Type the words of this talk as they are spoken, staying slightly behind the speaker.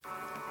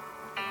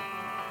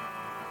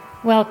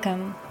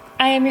Welcome.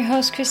 I am your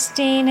host,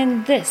 Christine,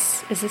 and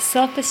this is the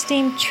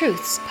Self-Esteem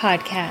Truths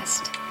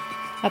Podcast,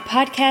 a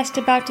podcast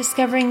about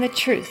discovering the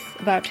truth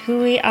about who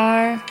we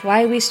are,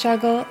 why we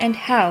struggle, and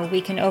how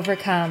we can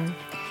overcome.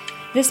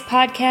 This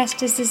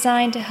podcast is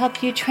designed to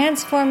help you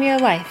transform your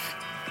life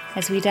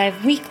as we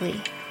dive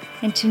weekly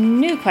into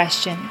new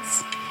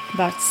questions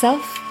about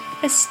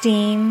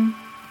self-esteem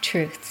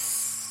truths.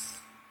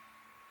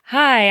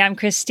 Hi, I'm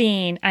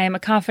Christine. I am a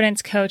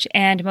confidence coach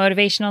and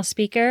motivational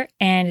speaker,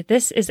 and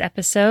this is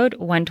episode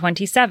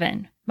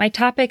 127. My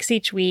topics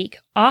each week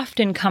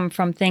often come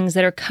from things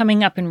that are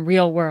coming up in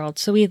real world.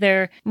 So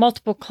either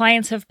multiple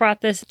clients have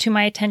brought this to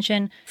my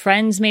attention,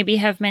 friends maybe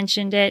have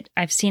mentioned it,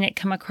 I've seen it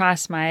come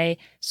across my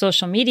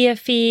social media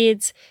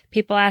feeds,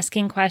 people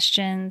asking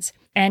questions,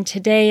 and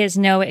today is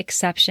no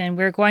exception.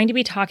 We're going to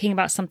be talking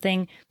about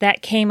something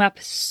that came up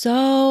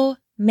so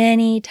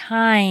many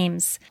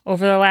times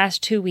over the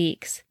last 2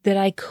 weeks that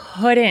I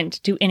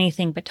couldn't do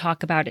anything but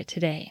talk about it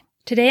today.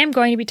 Today I'm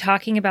going to be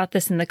talking about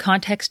this in the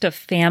context of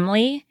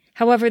family.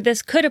 However,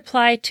 this could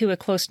apply to a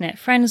close-knit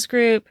friends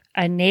group,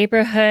 a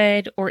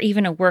neighborhood, or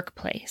even a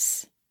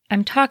workplace.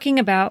 I'm talking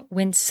about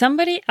when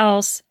somebody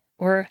else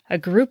or a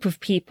group of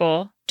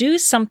people do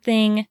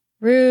something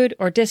rude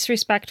or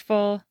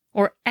disrespectful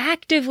or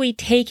actively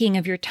taking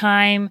of your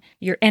time,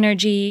 your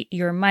energy,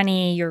 your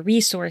money, your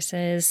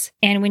resources.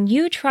 And when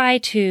you try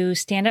to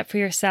stand up for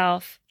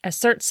yourself,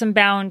 assert some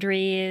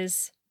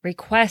boundaries,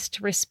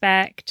 request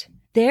respect,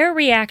 their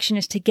reaction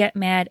is to get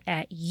mad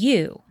at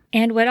you.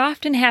 And what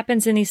often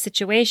happens in these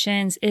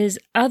situations is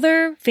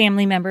other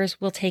family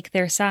members will take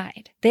their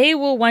side. They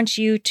will want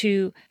you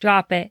to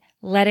drop it,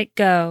 let it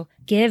go,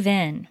 give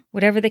in,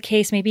 whatever the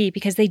case may be,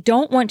 because they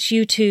don't want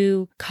you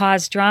to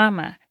cause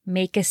drama,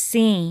 make a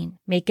scene,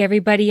 make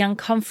everybody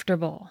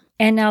uncomfortable.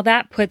 And now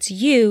that puts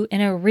you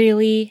in a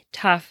really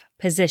tough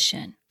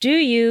position. Do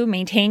you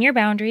maintain your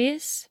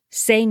boundaries?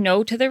 Say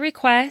no to the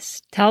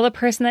request, tell the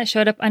person that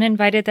showed up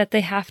uninvited that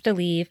they have to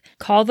leave,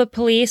 call the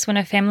police when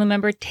a family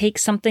member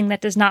takes something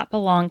that does not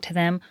belong to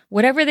them,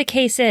 whatever the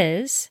case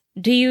is?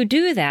 Do you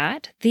do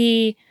that,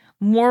 the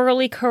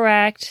morally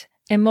correct,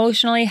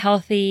 emotionally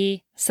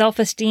healthy,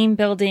 self-esteem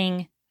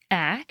building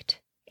act,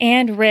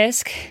 and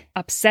risk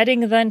upsetting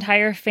the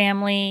entire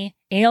family,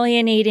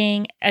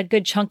 alienating a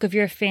good chunk of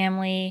your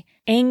family,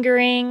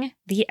 angering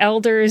the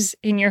elders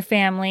in your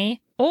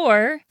family?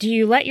 Or do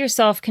you let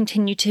yourself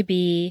continue to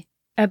be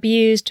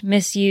abused,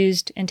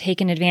 misused, and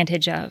taken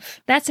advantage of?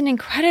 That's an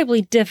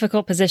incredibly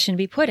difficult position to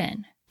be put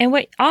in. And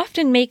what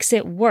often makes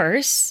it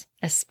worse,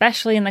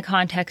 especially in the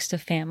context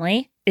of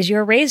family, is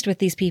you're raised with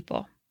these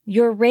people.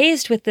 You're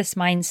raised with this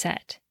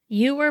mindset.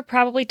 You were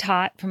probably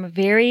taught from a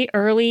very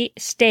early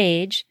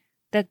stage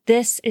that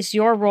this is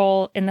your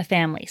role in the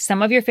family.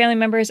 Some of your family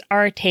members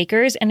are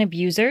takers and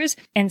abusers,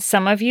 and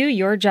some of you,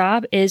 your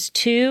job is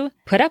to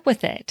put up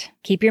with it,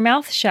 keep your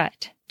mouth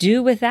shut,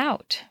 do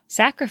without,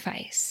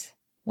 sacrifice.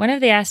 One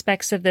of the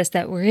aspects of this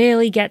that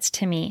really gets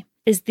to me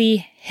is the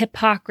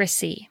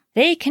hypocrisy.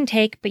 They can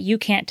take, but you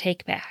can't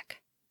take back.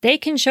 They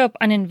can show up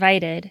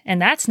uninvited,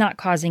 and that's not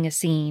causing a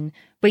scene,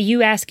 but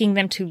you asking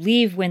them to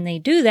leave when they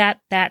do that,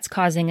 that's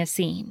causing a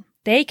scene.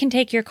 They can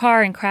take your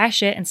car and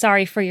crash it, and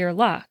sorry for your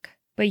luck.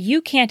 But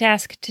you can't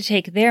ask to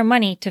take their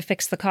money to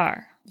fix the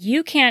car.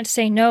 You can't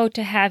say no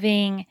to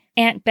having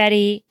Aunt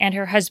Betty and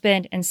her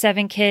husband and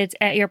 7 kids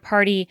at your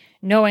party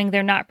knowing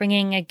they're not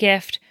bringing a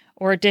gift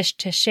or a dish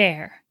to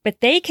share.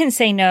 But they can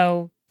say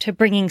no to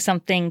bringing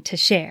something to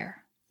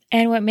share.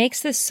 And what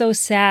makes this so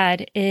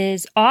sad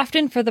is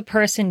often for the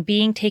person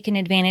being taken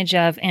advantage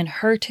of and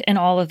hurt in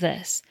all of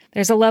this,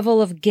 there's a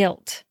level of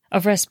guilt,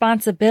 of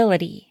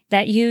responsibility,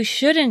 that you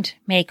shouldn't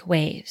make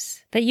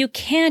waves, that you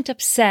can't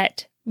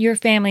upset your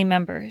family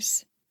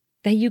members,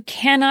 that you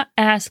cannot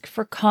ask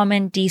for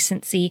common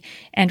decency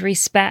and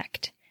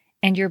respect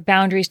and your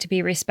boundaries to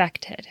be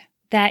respected,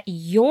 that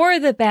you're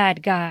the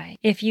bad guy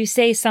if you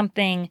say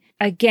something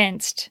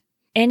against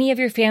any of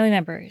your family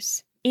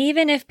members,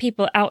 even if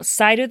people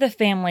outside of the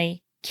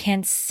family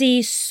can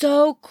see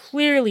so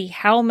clearly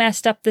how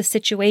messed up the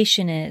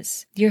situation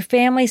is. Your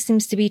family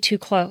seems to be too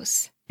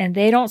close, and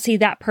they don't see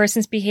that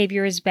person's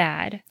behavior as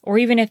bad, or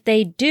even if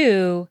they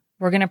do,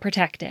 we're going to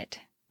protect it.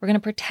 We're going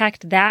to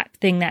protect that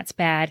thing that's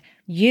bad.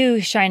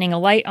 You shining a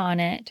light on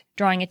it,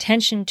 drawing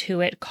attention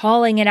to it,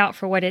 calling it out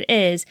for what it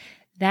is,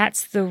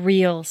 that's the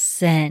real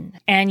sin.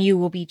 And you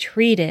will be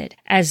treated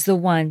as the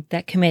one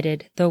that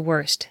committed the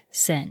worst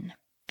sin.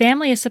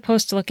 Family is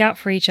supposed to look out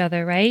for each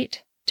other,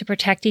 right? To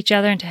protect each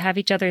other and to have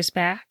each other's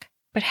back.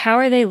 But how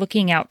are they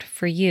looking out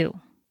for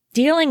you?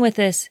 Dealing with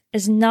this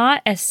is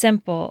not as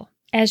simple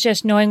as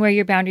just knowing where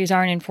your boundaries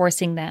are and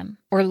enforcing them,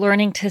 or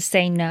learning to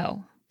say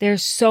no.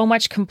 There's so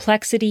much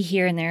complexity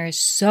here, and there is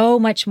so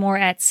much more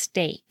at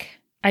stake.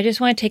 I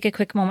just want to take a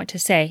quick moment to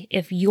say,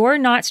 if you're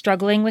not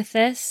struggling with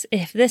this,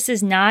 if this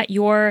is not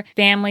your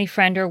family,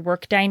 friend, or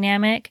work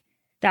dynamic,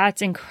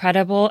 that's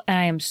incredible, and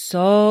I am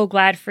so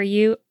glad for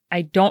you.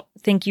 I don't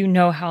think you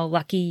know how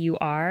lucky you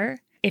are.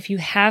 If you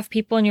have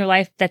people in your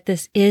life that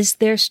this is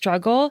their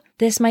struggle,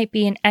 this might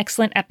be an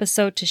excellent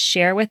episode to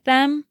share with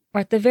them.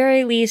 or at the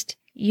very least,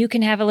 you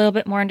can have a little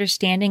bit more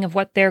understanding of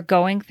what they're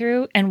going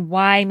through and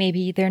why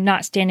maybe they're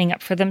not standing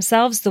up for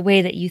themselves the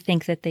way that you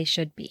think that they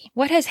should be.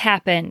 What has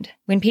happened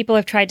when people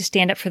have tried to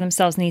stand up for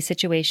themselves in these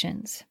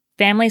situations?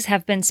 Families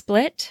have been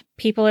split,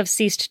 people have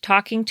ceased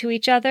talking to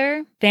each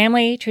other,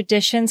 family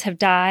traditions have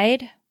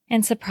died,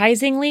 and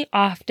surprisingly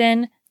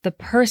often, the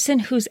person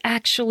who's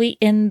actually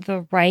in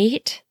the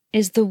right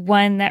is the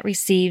one that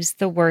receives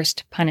the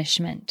worst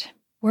punishment.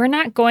 We're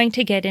not going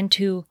to get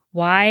into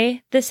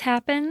why this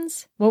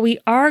happens. What we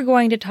are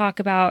going to talk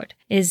about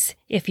is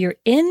if you're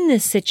in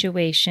this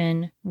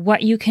situation,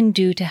 what you can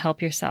do to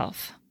help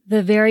yourself.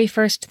 The very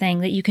first thing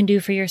that you can do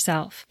for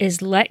yourself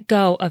is let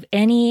go of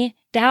any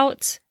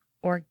doubts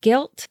or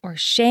guilt or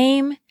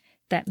shame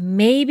that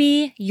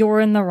maybe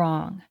you're in the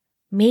wrong.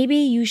 Maybe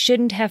you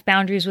shouldn't have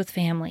boundaries with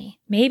family.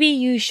 Maybe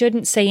you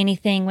shouldn't say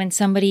anything when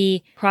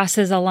somebody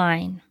crosses a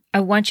line. I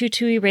want you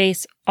to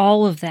erase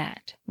all of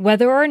that.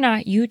 Whether or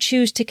not you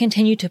choose to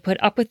continue to put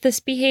up with this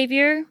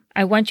behavior,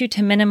 I want you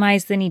to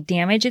minimize any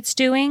damage it's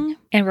doing.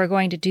 And we're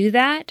going to do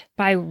that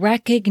by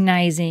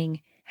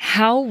recognizing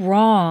how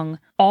wrong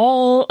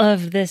all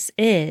of this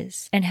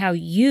is and how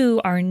you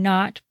are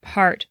not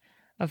part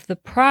of the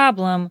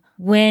problem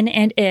when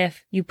and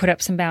if you put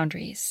up some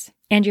boundaries.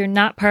 And you're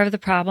not part of the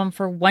problem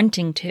for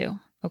wanting to,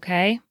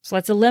 okay? So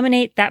let's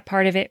eliminate that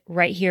part of it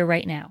right here,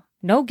 right now.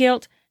 No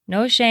guilt,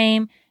 no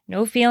shame,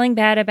 no feeling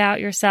bad about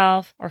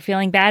yourself or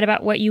feeling bad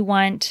about what you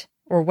want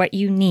or what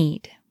you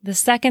need. The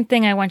second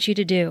thing I want you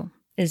to do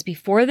is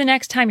before the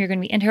next time you're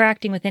going to be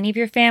interacting with any of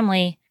your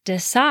family,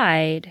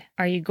 decide,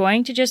 are you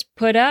going to just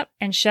put up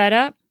and shut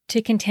up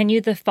to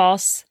continue the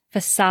false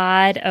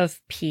facade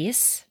of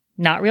peace?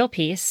 Not real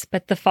peace,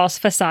 but the false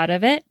facade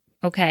of it.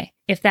 Okay,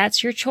 if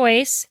that's your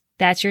choice,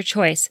 that's your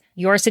choice.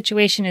 Your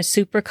situation is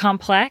super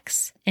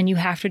complex and you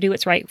have to do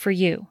what's right for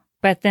you.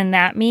 But then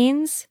that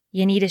means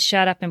you need to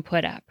shut up and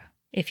put up.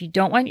 If you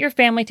don't want your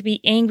family to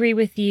be angry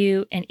with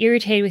you and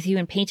irritated with you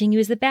and painting you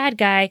as the bad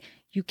guy,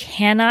 you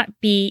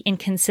cannot be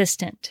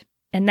inconsistent.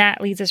 And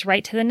that leads us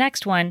right to the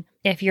next one.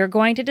 If you're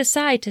going to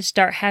decide to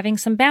start having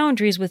some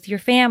boundaries with your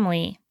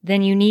family,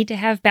 then you need to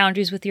have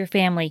boundaries with your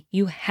family.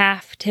 You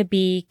have to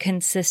be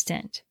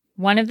consistent.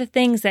 One of the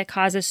things that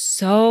causes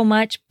so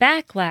much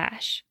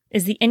backlash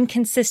is the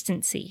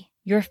inconsistency.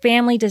 Your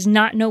family does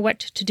not know what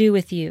to do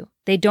with you.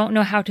 They don't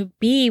know how to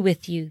be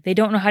with you. They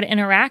don't know how to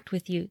interact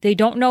with you. They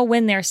don't know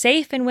when they're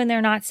safe and when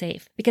they're not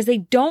safe because they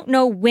don't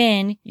know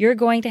when you're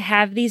going to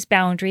have these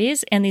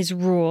boundaries and these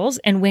rules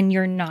and when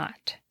you're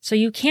not. So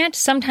you can't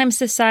sometimes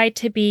decide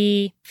to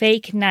be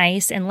fake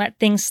nice and let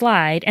things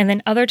slide and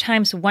then other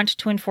times want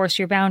to enforce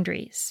your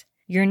boundaries.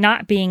 You're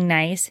not being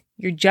nice.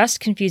 You're just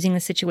confusing the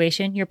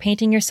situation. You're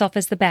painting yourself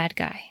as the bad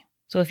guy.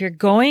 So if you're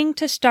going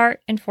to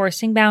start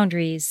enforcing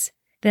boundaries,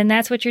 then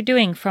that's what you're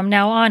doing from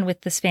now on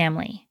with this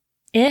family.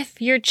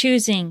 If you're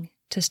choosing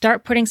to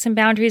start putting some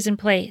boundaries in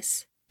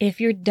place,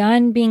 if you're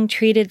done being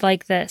treated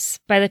like this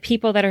by the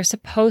people that are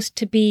supposed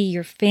to be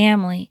your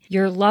family,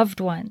 your loved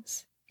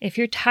ones, if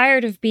you're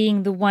tired of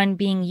being the one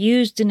being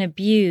used and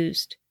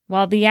abused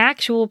while the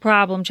actual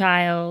problem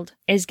child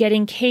is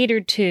getting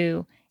catered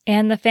to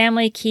and the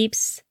family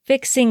keeps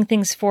fixing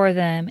things for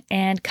them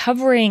and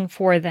covering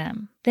for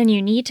them, then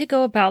you need to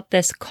go about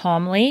this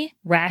calmly,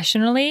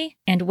 rationally,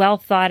 and well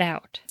thought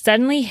out.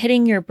 Suddenly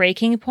hitting your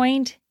breaking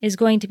point is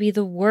going to be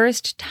the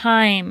worst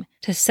time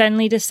to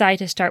suddenly decide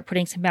to start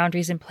putting some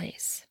boundaries in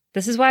place.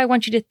 This is why I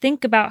want you to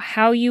think about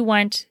how you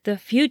want the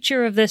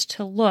future of this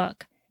to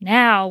look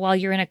now while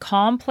you're in a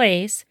calm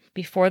place,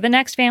 before the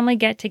next family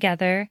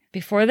get-together,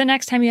 before the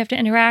next time you have to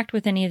interact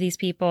with any of these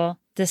people.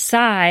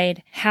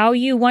 Decide how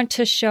you want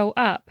to show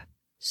up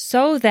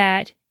so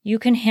that you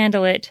can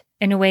handle it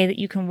in a way that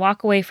you can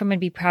walk away from and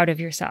be proud of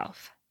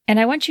yourself. And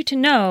I want you to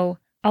know,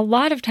 a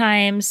lot of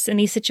times in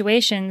these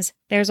situations,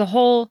 there's a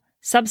whole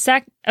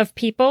subset of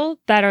people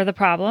that are the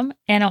problem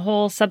and a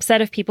whole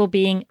subset of people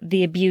being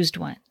the abused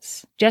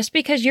ones. Just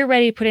because you're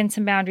ready to put in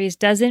some boundaries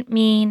doesn't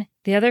mean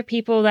the other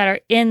people that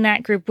are in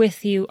that group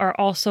with you are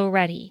also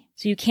ready.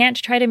 So you can't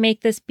try to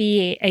make this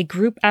be a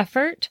group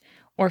effort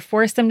or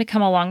force them to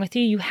come along with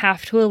you. You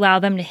have to allow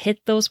them to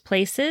hit those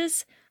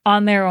places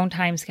on their own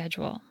time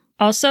schedule.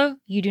 Also,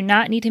 you do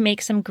not need to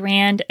make some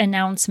grand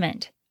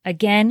announcement.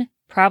 Again,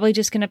 probably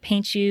just going to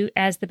paint you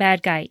as the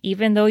bad guy.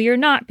 Even though you're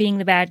not being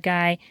the bad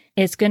guy,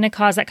 it's going to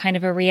cause that kind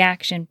of a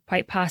reaction,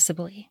 quite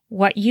possibly.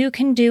 What you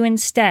can do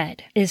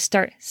instead is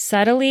start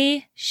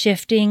subtly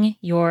shifting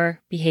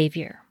your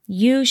behavior.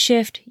 You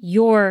shift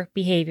your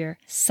behavior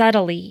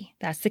subtly.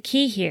 That's the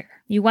key here.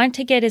 You want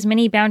to get as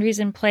many boundaries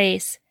in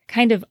place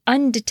kind of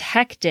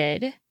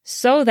undetected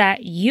so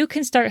that you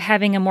can start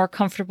having a more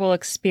comfortable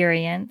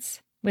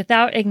experience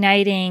without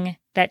igniting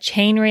that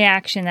chain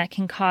reaction that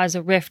can cause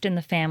a rift in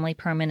the family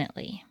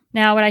permanently.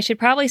 Now, what I should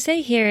probably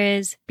say here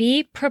is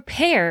be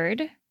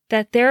prepared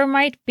that there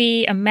might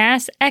be a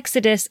mass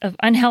exodus of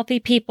unhealthy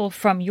people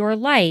from your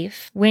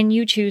life when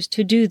you choose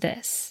to do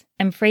this.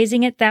 I'm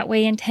phrasing it that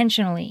way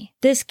intentionally.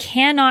 This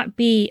cannot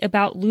be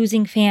about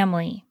losing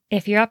family.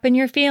 If you're up in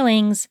your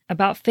feelings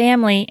about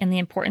family and the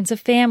importance of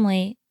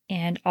family,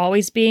 and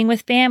always being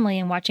with family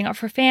and watching out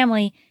for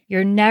family,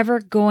 you're never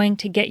going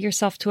to get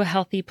yourself to a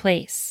healthy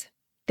place.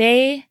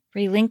 They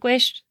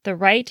relinquished the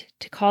right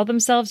to call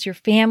themselves your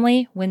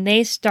family when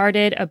they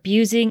started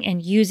abusing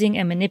and using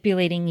and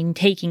manipulating and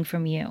taking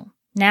from you.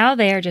 Now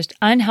they are just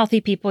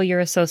unhealthy people you're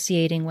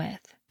associating with.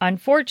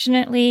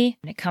 Unfortunately,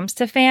 when it comes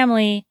to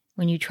family,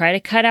 when you try to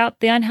cut out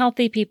the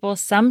unhealthy people,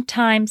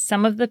 sometimes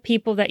some of the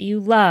people that you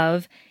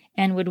love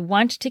and would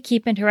want to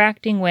keep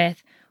interacting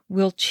with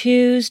will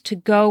choose to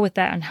go with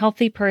that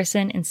unhealthy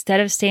person instead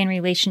of stay in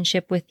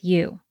relationship with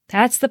you.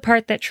 That's the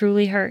part that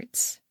truly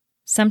hurts.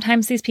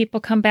 Sometimes these people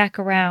come back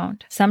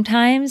around.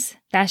 Sometimes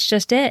that's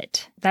just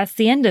it. That's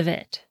the end of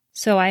it.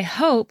 So I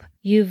hope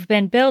you've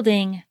been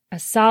building a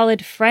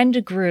solid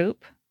friend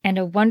group and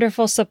a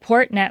wonderful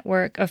support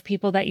network of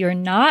people that you're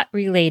not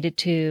related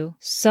to,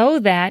 so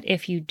that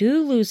if you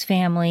do lose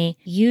family,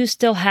 you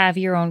still have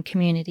your own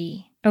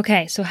community.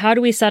 Okay, so how do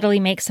we subtly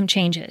make some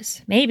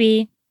changes?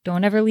 Maybe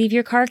don't ever leave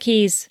your car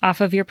keys off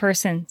of your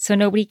person so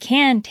nobody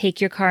can take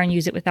your car and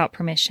use it without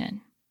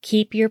permission.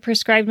 Keep your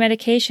prescribed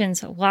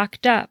medications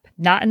locked up,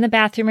 not in the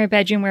bathroom or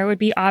bedroom where it would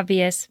be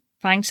obvious.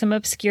 Find some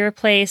obscure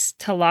place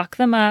to lock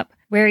them up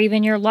where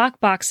even your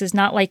lockbox is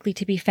not likely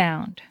to be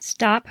found.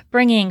 Stop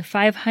bringing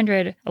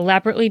 500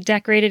 elaborately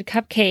decorated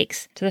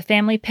cupcakes to the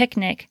family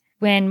picnic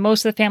when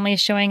most of the family is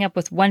showing up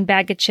with one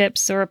bag of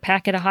chips or a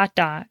packet of hot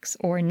dogs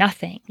or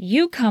nothing.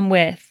 You come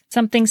with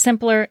something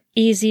simpler,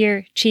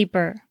 easier,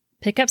 cheaper.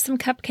 Pick up some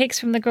cupcakes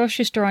from the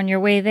grocery store on your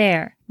way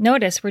there.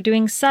 Notice we're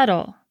doing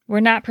subtle. We're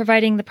not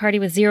providing the party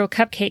with 0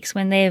 cupcakes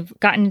when they've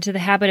gotten into the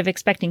habit of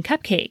expecting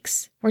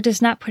cupcakes. We're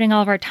just not putting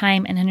all of our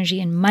time and energy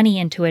and money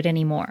into it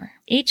anymore.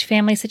 Each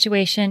family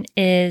situation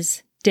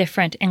is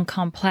different and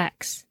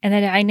complex, and the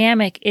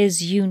dynamic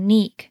is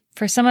unique.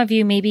 For some of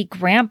you, maybe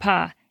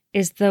grandpa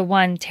is the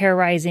one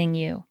terrorizing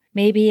you.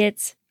 Maybe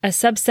it's a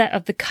subset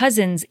of the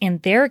cousins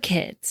and their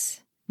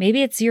kids.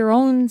 Maybe it's your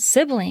own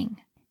sibling.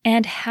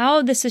 And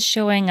how this is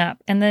showing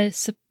up and the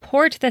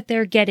support that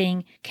they're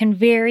getting can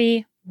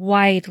vary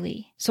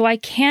widely. So I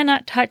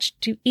cannot touch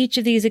to each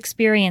of these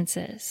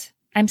experiences.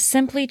 I'm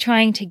simply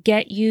trying to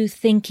get you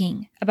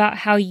thinking about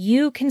how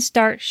you can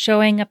start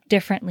showing up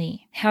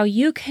differently, how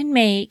you can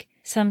make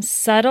some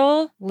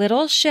subtle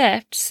little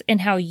shifts in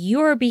how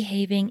you're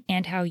behaving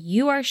and how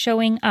you are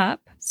showing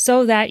up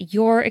so that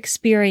your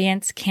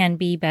experience can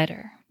be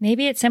better.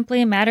 Maybe it's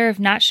simply a matter of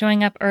not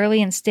showing up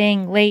early and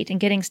staying late and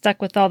getting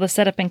stuck with all the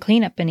setup and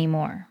cleanup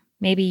anymore.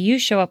 Maybe you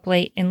show up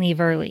late and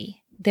leave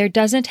early. There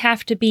doesn't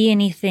have to be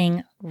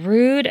anything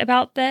rude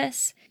about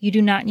this. You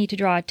do not need to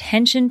draw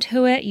attention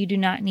to it. You do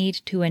not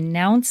need to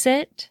announce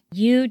it.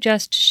 You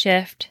just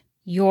shift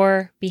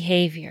your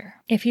behavior.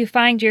 If you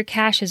find your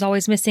cash is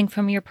always missing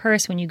from your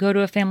purse when you go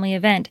to a family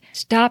event,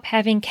 stop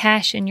having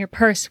cash in your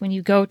purse when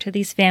you go to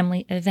these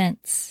family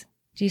events.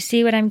 Do you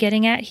see what I'm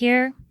getting at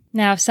here?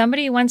 Now, if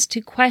somebody wants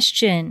to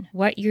question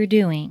what you're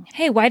doing,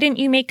 hey, why didn't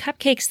you make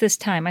cupcakes this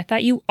time? I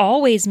thought you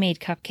always made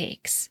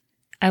cupcakes.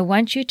 I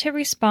want you to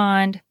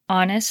respond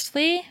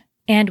honestly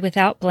and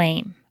without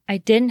blame. I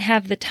didn't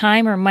have the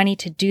time or money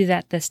to do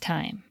that this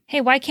time. Hey,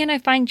 why can't I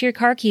find your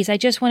car keys? I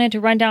just wanted to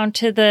run down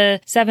to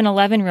the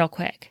 7-Eleven real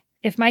quick.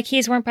 If my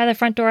keys weren't by the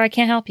front door, I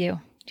can't help you.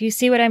 Do you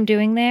see what I'm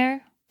doing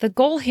there? The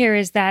goal here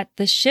is that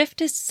the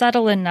shift is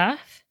subtle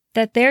enough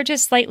that they're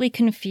just slightly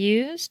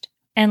confused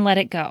and let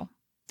it go.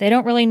 They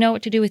don't really know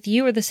what to do with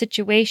you or the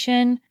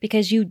situation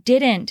because you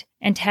didn't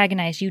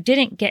antagonize. You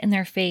didn't get in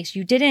their face.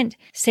 You didn't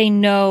say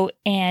no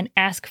and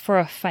ask for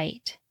a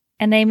fight.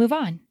 And they move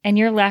on. And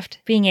you're left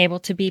being able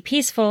to be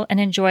peaceful and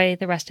enjoy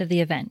the rest of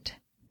the event.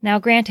 Now,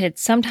 granted,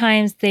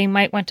 sometimes they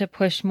might want to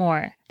push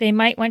more. They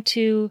might want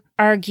to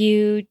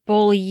argue,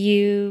 bully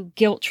you,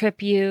 guilt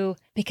trip you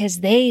because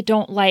they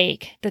don't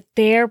like that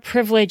their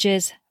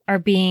privileges are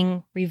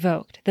being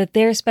revoked, that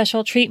their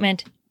special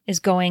treatment is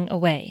going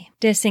away.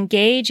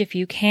 Disengage if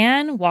you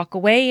can, walk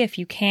away if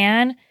you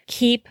can,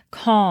 keep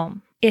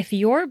calm. If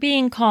you're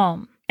being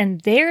calm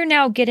and they're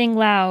now getting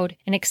loud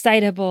and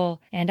excitable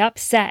and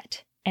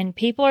upset and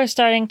people are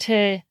starting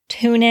to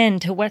tune in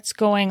to what's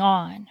going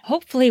on,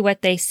 hopefully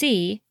what they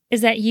see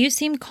is that you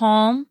seem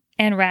calm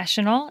and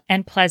rational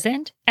and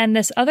pleasant, and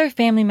this other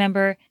family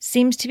member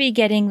seems to be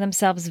getting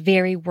themselves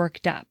very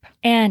worked up.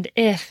 And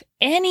if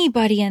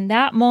anybody in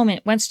that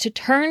moment wants to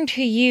turn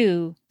to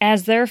you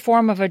as their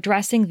form of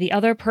addressing the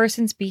other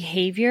person's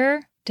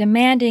behavior,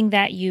 demanding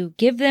that you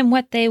give them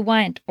what they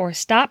want or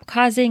stop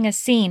causing a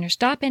scene or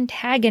stop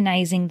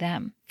antagonizing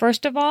them,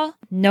 first of all,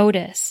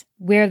 notice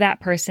where that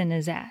person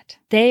is at.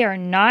 They are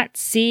not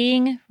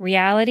seeing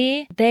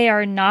reality. They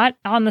are not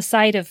on the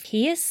side of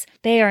peace.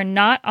 They are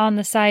not on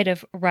the side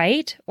of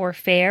right or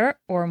fair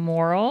or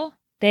moral.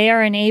 They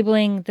are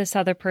enabling this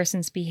other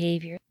person's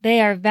behavior.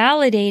 They are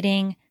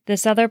validating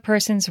this other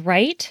person's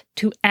right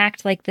to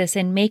act like this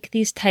and make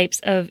these types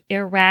of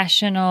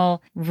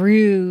irrational,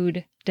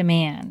 rude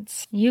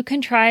demands. You can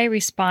try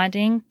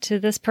responding to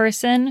this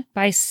person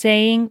by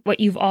saying what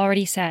you've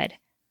already said.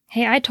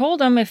 Hey, I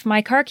told him if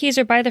my car keys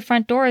are by the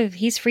front door,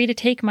 he's free to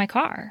take my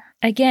car.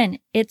 Again,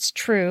 it's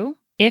true.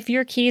 If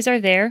your keys are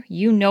there,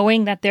 you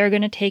knowing that they're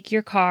going to take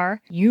your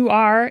car, you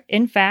are,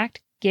 in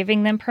fact,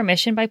 giving them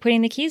permission by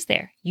putting the keys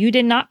there. You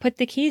did not put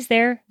the keys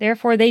there,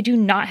 therefore they do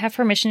not have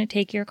permission to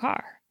take your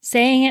car.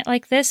 Saying it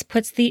like this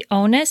puts the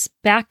onus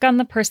back on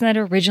the person that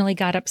originally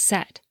got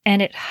upset,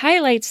 and it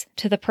highlights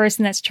to the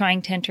person that's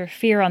trying to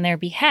interfere on their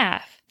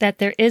behalf that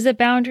there is a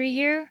boundary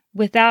here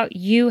without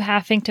you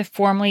having to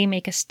formally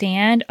make a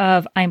stand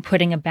of, I'm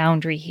putting a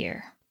boundary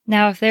here.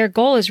 Now, if their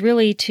goal is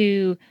really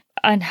to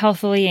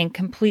unhealthily and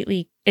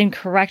completely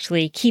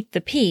incorrectly keep the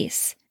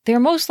peace, they're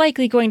most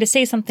likely going to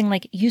say something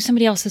like, use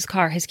somebody else's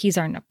car, his keys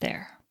aren't up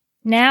there.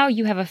 Now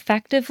you have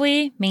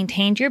effectively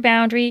maintained your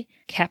boundary,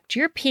 kept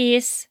your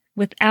peace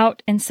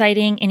without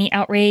inciting any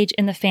outrage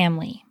in the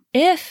family.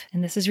 If,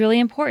 and this is really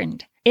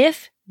important,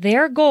 if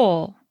their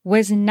goal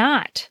was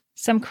not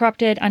some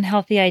corrupted,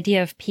 unhealthy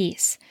idea of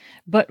peace,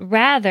 but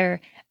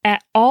rather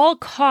at all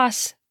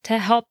costs to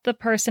help the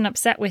person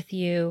upset with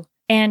you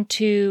and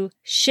to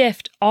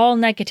shift all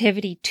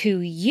negativity to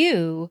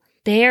you,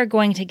 they are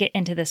going to get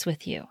into this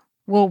with you.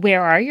 Well,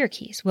 where are your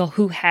keys? Well,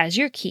 who has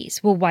your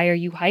keys? Well, why are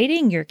you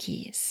hiding your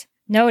keys?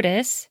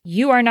 Notice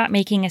you are not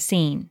making a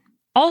scene.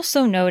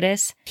 Also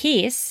notice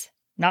peace,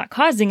 not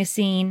causing a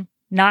scene,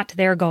 not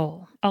their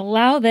goal.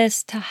 Allow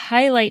this to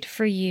highlight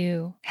for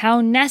you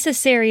how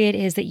necessary it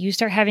is that you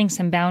start having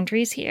some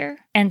boundaries here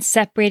and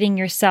separating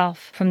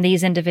yourself from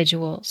these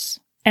individuals.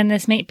 And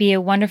this might be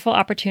a wonderful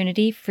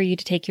opportunity for you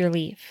to take your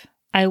leave.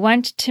 I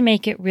want to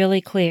make it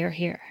really clear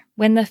here.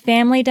 When the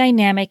family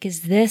dynamic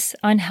is this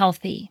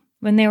unhealthy,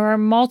 when there are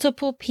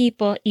multiple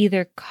people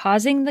either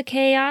causing the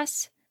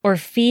chaos or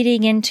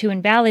feeding into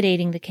and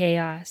validating the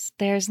chaos,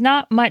 there's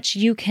not much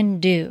you can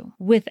do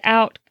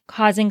without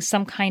causing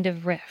some kind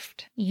of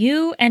rift.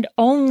 You and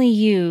only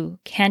you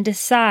can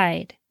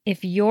decide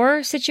if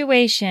your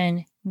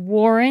situation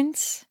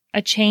warrants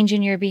a change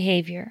in your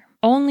behavior.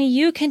 Only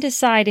you can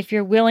decide if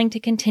you're willing to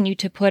continue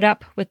to put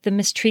up with the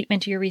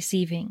mistreatment you're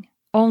receiving.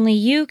 Only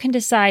you can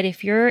decide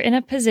if you're in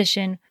a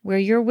position where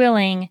you're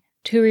willing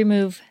to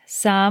remove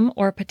some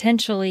or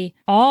potentially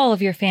all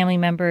of your family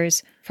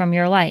members from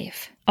your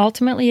life.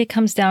 Ultimately, it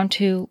comes down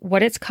to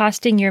what it's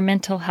costing your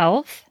mental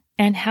health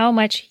and how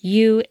much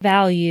you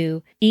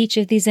value each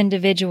of these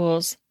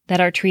individuals that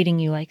are treating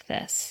you like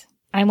this.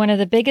 I'm one of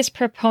the biggest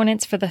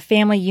proponents for the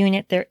family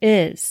unit there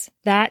is.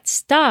 That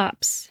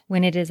stops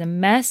when it is a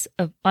mess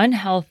of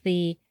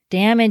unhealthy,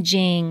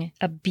 damaging,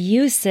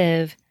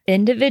 abusive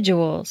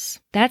individuals.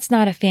 That's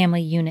not a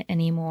family unit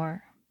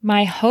anymore.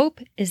 My hope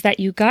is that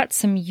you got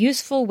some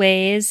useful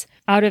ways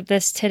out of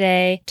this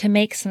today to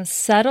make some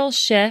subtle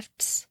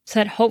shifts so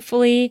that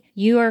hopefully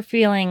you are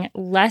feeling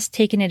less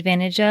taken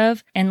advantage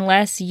of and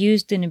less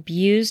used and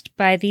abused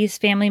by these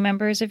family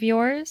members of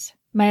yours.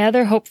 My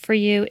other hope for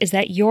you is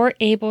that you're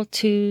able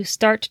to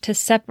start to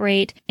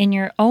separate in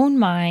your own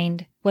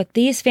mind what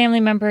these family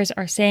members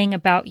are saying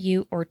about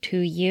you or to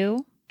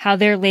you, how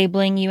they're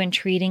labeling you and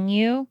treating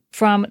you,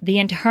 from the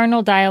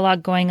internal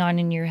dialogue going on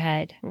in your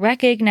head,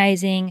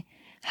 recognizing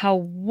how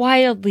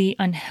wildly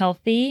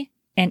unhealthy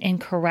and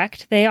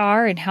incorrect they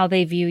are and how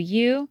they view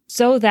you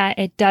so that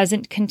it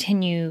doesn't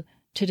continue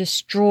to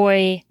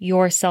destroy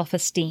your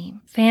self-esteem.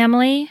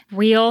 Family,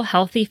 real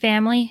healthy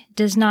family,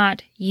 does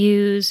not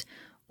use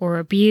or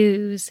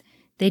abuse.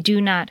 They do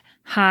not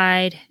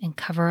hide and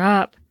cover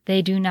up.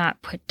 They do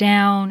not put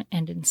down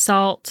and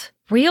insult.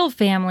 Real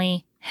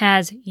family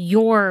has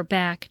your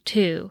back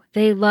too.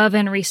 They love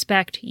and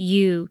respect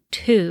you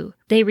too.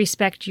 They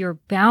respect your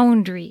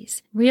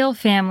boundaries. Real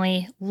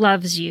family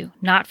loves you,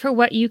 not for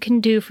what you can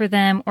do for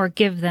them or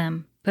give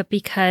them, but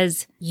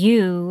because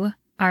you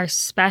are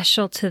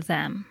special to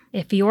them.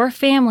 If your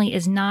family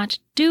is not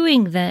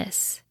doing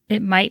this,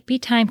 it might be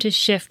time to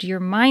shift your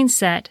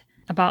mindset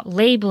about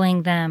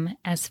labeling them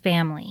as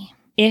family.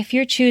 If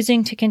you're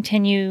choosing to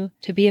continue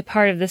to be a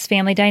part of this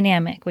family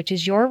dynamic, which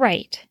is your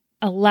right,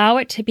 allow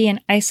it to be an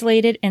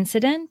isolated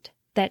incident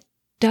that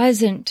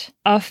doesn't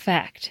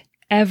affect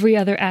every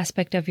other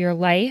aspect of your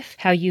life,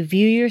 how you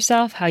view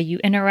yourself, how you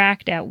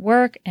interact at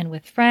work and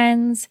with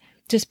friends.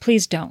 Just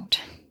please don't.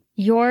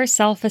 Your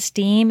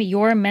self-esteem,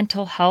 your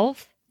mental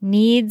health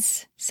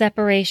needs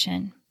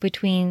separation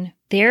between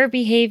their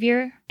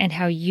behavior and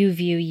how you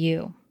view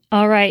you.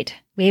 All right,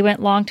 we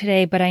went long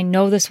today, but I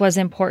know this was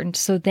important,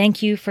 so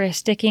thank you for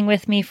sticking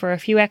with me for a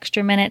few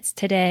extra minutes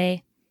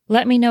today.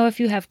 Let me know if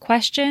you have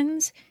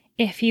questions.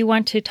 If you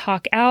want to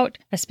talk out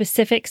a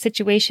specific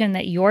situation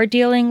that you're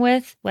dealing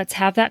with, let's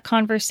have that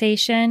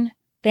conversation.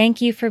 Thank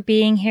you for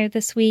being here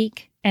this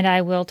week, and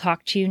I will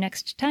talk to you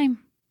next time.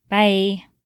 Bye.